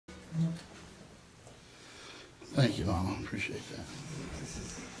Thank you, Mama. Appreciate that.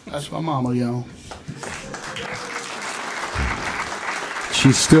 That's my mama, y'all.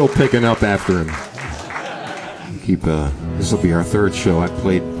 She's still picking up after him. Keep. This will be our third show. I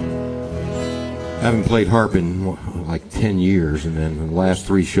haven't played harp in like 10 years, and then the last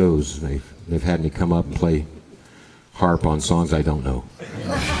 3 shows they've had me come up and play harp on songs I don't know.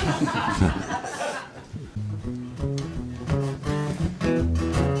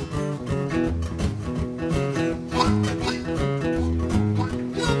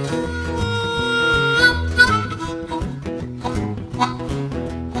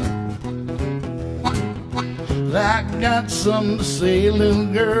 I got something to say, little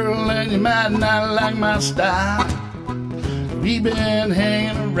girl, and you might not like my style. We've been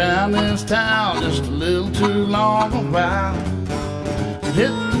hanging around this town just a little too long a while. Hit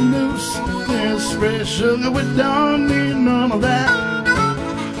the noose, this fresh sugar, we don't need none of that.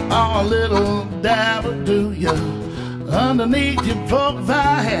 Oh, a little dab will do you underneath your pork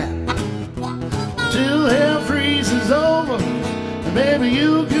pie hat. Till hell freezes over, baby,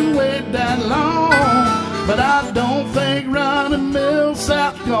 you can wait that long. But I don't think Ronnie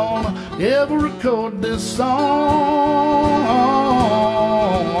Millsap's gonna ever record this song.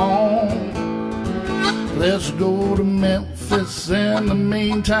 Let's go to Memphis in the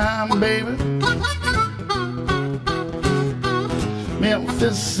meantime, baby.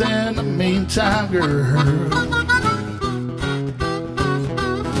 Memphis in the meantime, girl.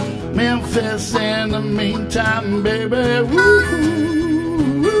 Memphis in the meantime, baby. Woo-hoo.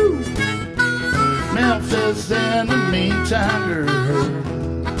 Memphis in the meantime, girl.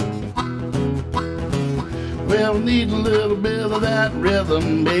 Well, we need a little bit of that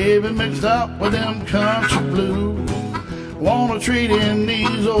rhythm, baby, mixed up with them country blues. Wanna trade in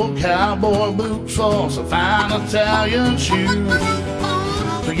these old cowboy boots for some fine Italian shoes.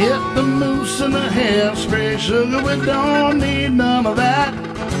 Forget the mousse and the hairspray, sugar, we don't need none of that.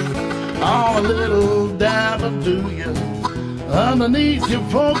 Oh, a little dab will do you underneath your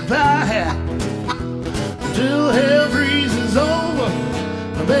pork pie hat. Till hell freezes over,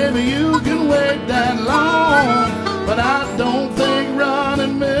 baby, you can wait that long. But I don't think Ronnie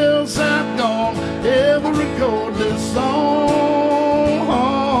Millsap gonna ever record this song.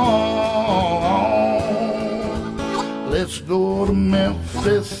 Let's go to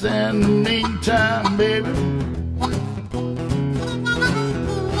Memphis in the meantime, baby.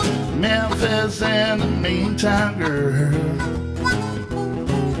 Memphis in the meantime, girl.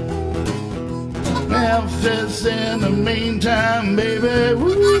 Memphis in the meantime, baby.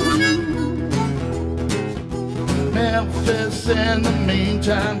 Woo. Memphis in the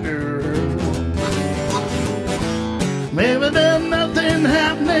meantime, girl. Maybe there's nothing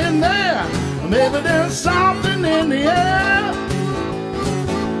happening there. Maybe there's something in the air.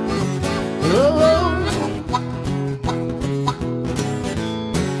 Oh,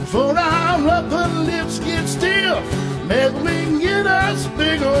 for our upper lips get stiff, maybe we can get us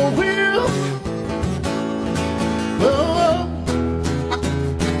big old wheels. Oh,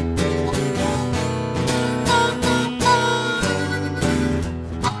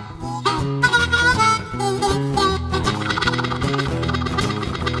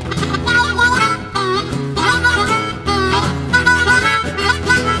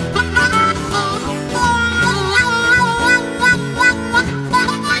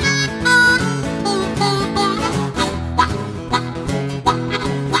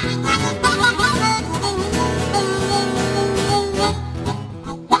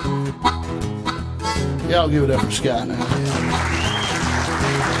 y'all give it up for Scott now.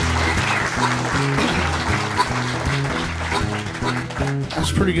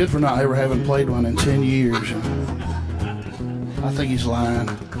 That's pretty good for not ever having played one in 10 years. I think he's lying.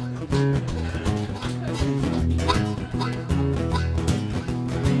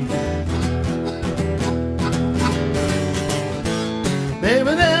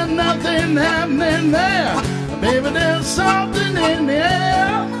 Baby, there's nothing happening there. Baby, there's something in the air.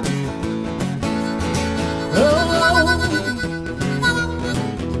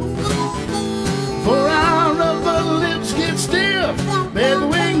 For our upper lips get stiff, maybe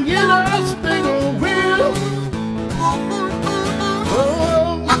we can get us big old wheels.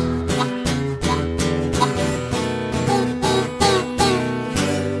 Oh,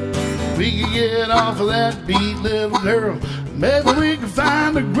 we can get off of that beat, little girl. Maybe we can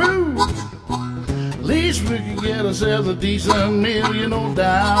find a groove. At least we can get ourselves a decent meal, you know,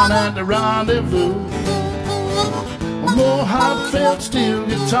 down at the rendezvous. More heartfelt steel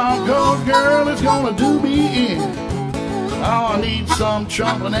guitar chord, girl, it's gonna do me in. Oh, I need some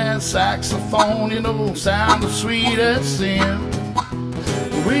trumpet and saxophone, you know, sound as sweet as sin.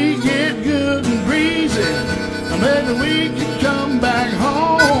 We get we can come back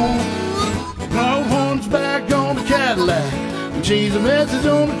home. No horns back on the Cadillac, and change the message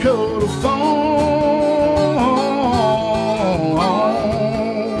on the code of phone.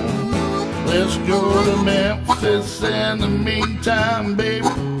 Let's go to Memphis in the meantime, baby.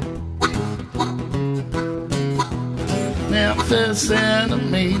 Memphis in the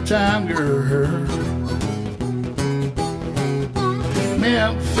meantime, girl.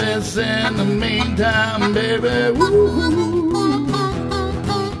 Memphis in the meantime, baby. Woo.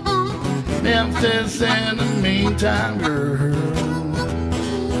 Memphis in the meantime, girl.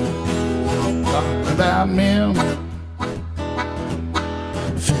 Talking about Memphis.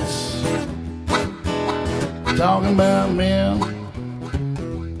 Talking about Memphis.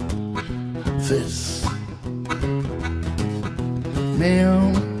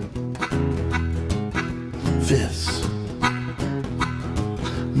 Memphis.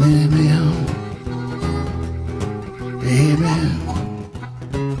 Amen. Amen.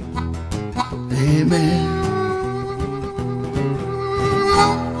 Amen.